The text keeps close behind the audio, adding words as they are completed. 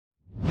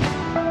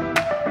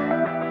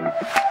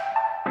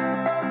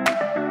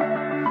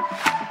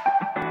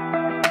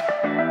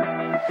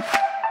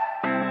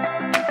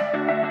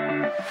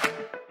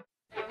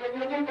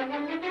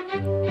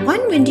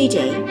windy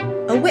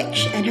day, a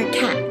witch and her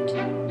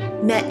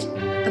cat met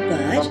a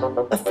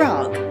bird, a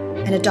frog,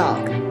 and a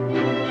dog.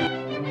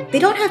 They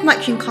don't have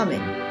much in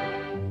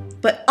common,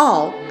 but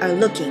all are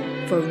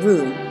looking for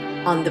room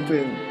on the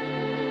broom.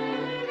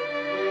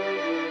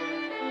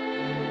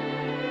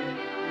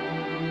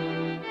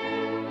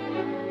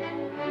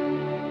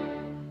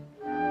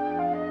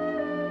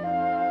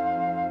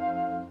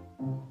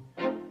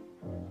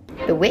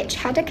 The witch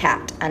had a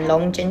cat and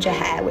long ginger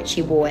hair which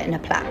she wore in a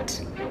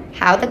plait.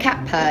 How the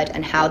cat purred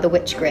and how the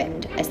witch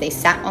grinned as they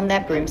sat on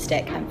their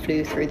broomstick and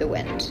flew through the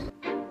wind.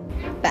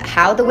 But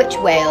how the witch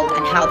wailed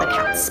and how the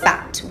cat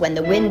spat when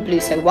the wind blew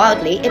so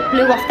wildly it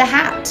blew off the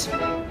hat.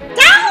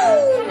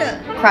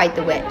 Down! Cried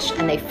the witch,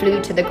 and they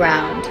flew to the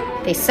ground.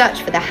 They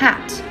searched for the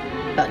hat,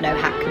 but no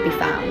hat could be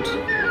found.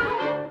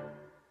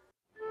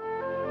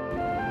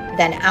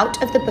 Then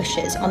out of the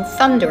bushes on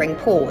thundering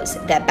paws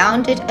there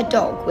bounded a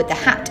dog with the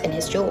hat in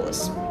his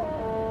jaws.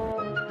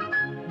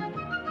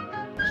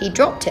 He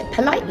dropped it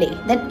politely,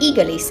 then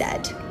eagerly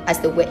said, as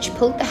the witch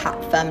pulled the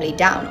hat firmly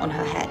down on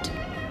her head,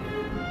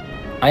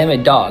 I am a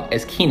dog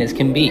as keen as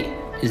can be.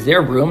 Is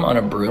there room on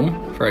a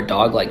broom for a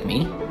dog like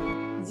me?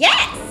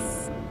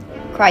 Yes!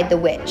 Cried the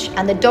witch,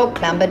 and the dog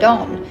clambered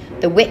on.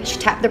 The witch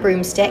tapped the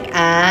broomstick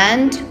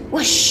and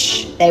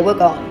whoosh, they were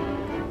gone.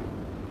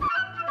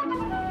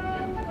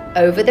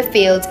 Over the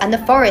fields and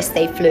the forest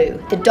they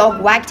flew. The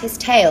dog wagged his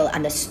tail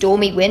and the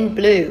stormy wind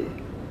blew.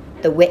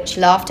 The witch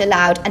laughed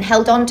aloud and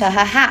held on to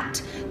her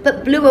hat,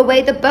 but blew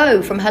away the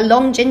bow from her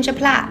long ginger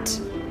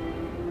plait.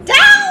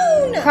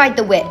 Down! Cried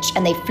the witch,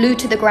 and they flew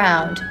to the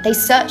ground. They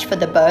searched for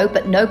the bow,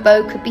 but no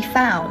bow could be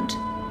found.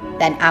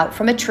 Then out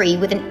from a tree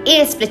with an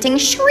ear-splitting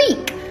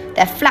shriek,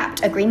 there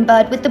flapped a green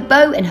bird with the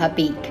bow in her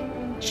beak.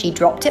 She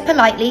dropped it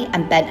politely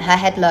and bent her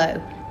head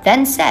low,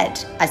 then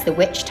said, as the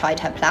witch tied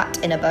her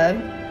plait in a bow,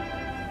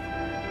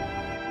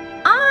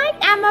 I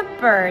am a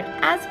bird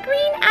as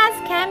green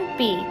as can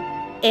be.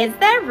 Is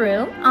there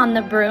room on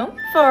the broom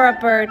for a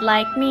bird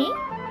like me?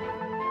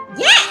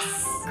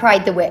 Yes!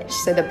 Cried the witch,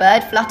 so the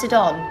bird fluttered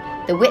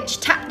on. The witch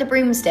tapped the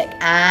broomstick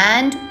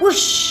and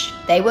whoosh,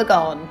 they were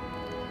gone.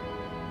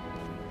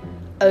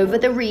 Over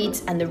the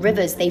reeds and the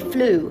rivers they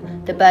flew.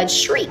 The birds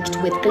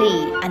shrieked with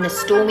glee and the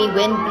stormy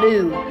wind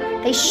blew.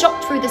 They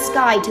shot through the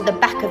sky to the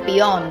back of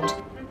beyond.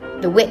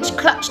 The witch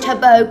clutched her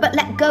bow but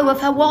let go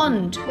of her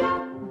wand.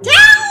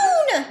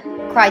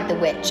 Down! Cried the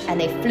witch, and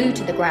they flew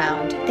to the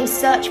ground. They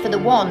searched for the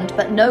wand,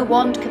 but no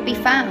wand could be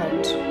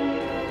found.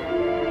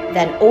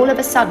 Then all of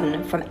a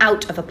sudden, from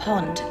out of a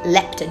pond,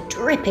 leapt a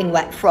dripping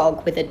wet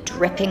frog with a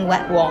dripping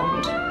wet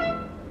wand.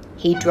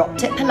 He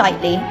dropped it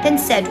politely, then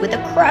said with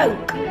a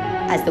croak,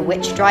 as the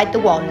witch dried the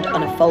wand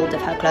on a fold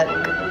of her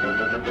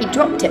cloak. He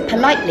dropped it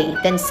politely,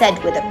 then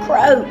said with a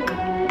croak,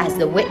 as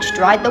the witch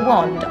dried the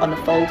wand on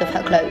a fold of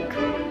her cloak.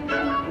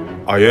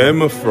 I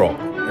am a frog,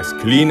 as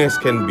clean as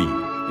can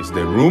be. Is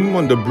there room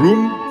on the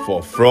broom for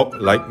a frog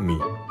like me?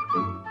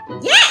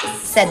 Yes!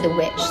 Said the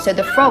witch, so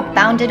the frog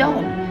bounded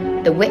on.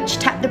 The witch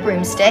tapped the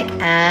broomstick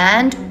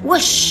and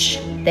whoosh,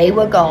 they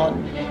were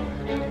gone.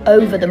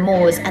 Over the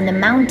moors and the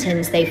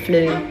mountains they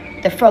flew.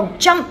 The frog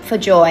jumped for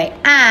joy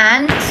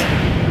and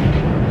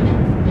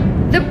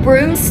the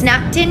broom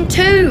snapped in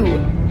two.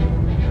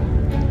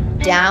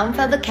 Down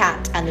fell the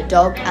cat and the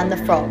dog and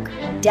the frog.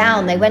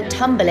 Down they went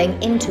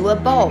tumbling into a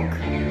bog.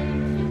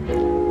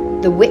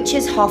 The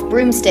witch's half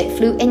broomstick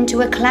flew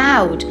into a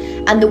cloud,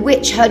 and the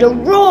witch heard a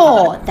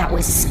roar that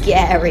was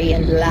scary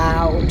and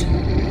loud.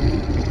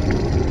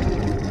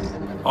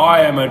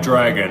 I am a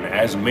dragon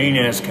as mean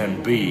as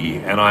can be,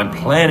 and I'm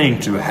planning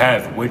to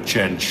have witch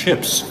and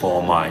chips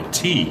for my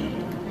tea.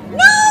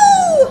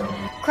 No!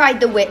 Cried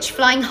the witch,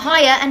 flying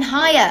higher and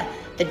higher.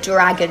 The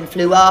dragon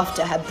flew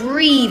after her,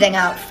 breathing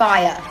out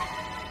fire.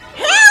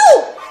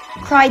 Help!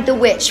 Cried the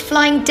witch,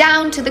 flying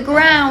down to the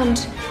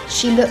ground.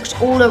 She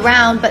looked all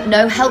around, but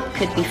no help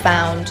could be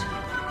found.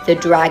 The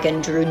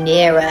dragon drew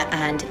nearer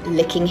and,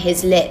 licking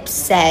his lips,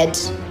 said,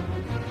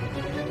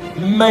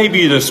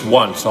 Maybe this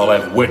once I'll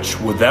have witch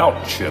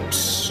without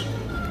chips.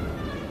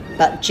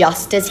 But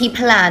just as he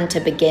planned to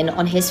begin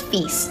on his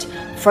feast,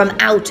 from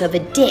out of a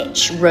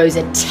ditch rose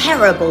a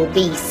terrible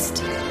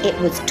beast. It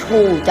was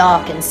tall,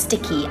 dark and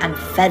sticky and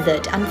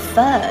feathered and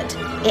furred.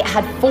 It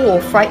had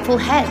 4 frightful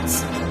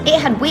heads.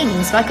 It had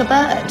wings like a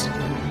bird.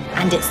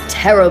 And its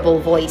terrible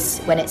voice,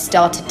 when it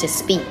started to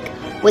speak,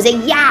 was a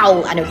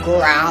yowl and a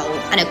growl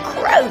and a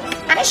croak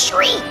and a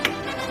shriek.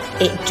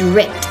 It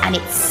dripped and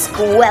it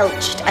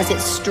squelched as it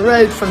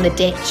strode from the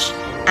ditch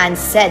and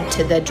said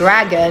to the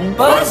dragon,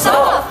 Buzz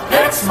off,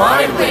 that's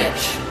my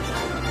witch.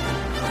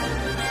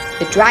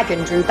 The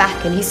dragon drew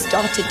back and he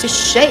started to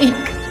shake.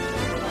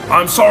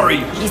 I'm sorry.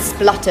 He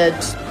spluttered.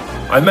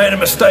 I made a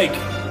mistake.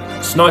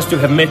 It's nice to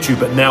have met you,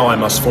 but now I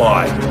must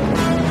fly.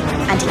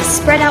 And he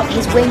spread out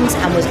his wings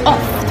and was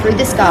off through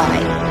the sky.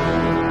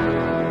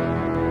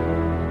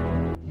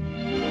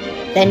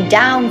 Then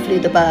down flew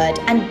the bird,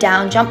 and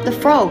down jumped the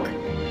frog.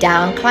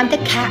 Down climbed the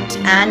cat,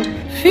 and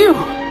phew,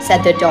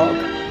 said the dog.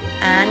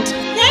 And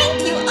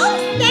Thank you,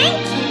 oh thank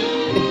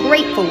you! the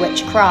grateful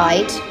witch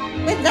cried,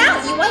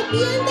 Without you, I'd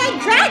be in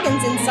that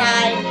dragon's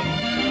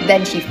inside.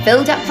 Then she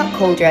filled up her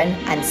cauldron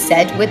and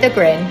said with a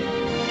grin,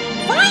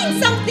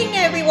 Find something,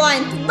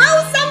 everyone!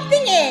 Throw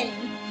something in!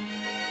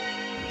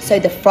 So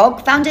the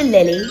frog found a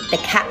lily, the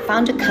cat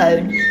found a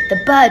cone,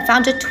 the bird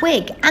found a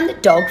twig, and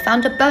the dog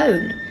found a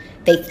bone.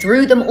 They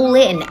threw them all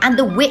in, and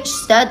the witch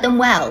stirred them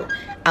well.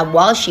 And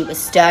while she was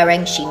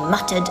stirring, she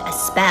muttered a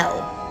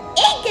spell.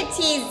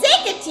 Inkety,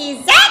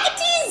 zickety,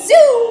 zackety,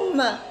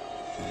 zoom!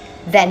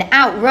 Then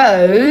out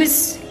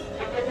rose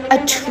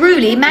a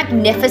truly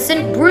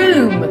magnificent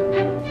broom,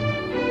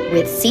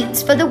 with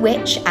seats for the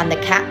witch and the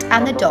cat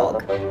and the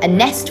dog, a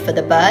nest for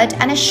the bird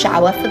and a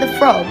shower for the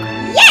frog.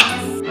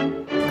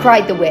 Yes!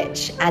 Cried the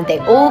witch, and they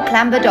all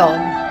clambered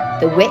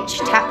on. The witch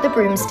tapped the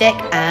broomstick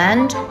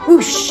and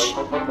whoosh,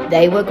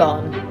 they were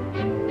gone.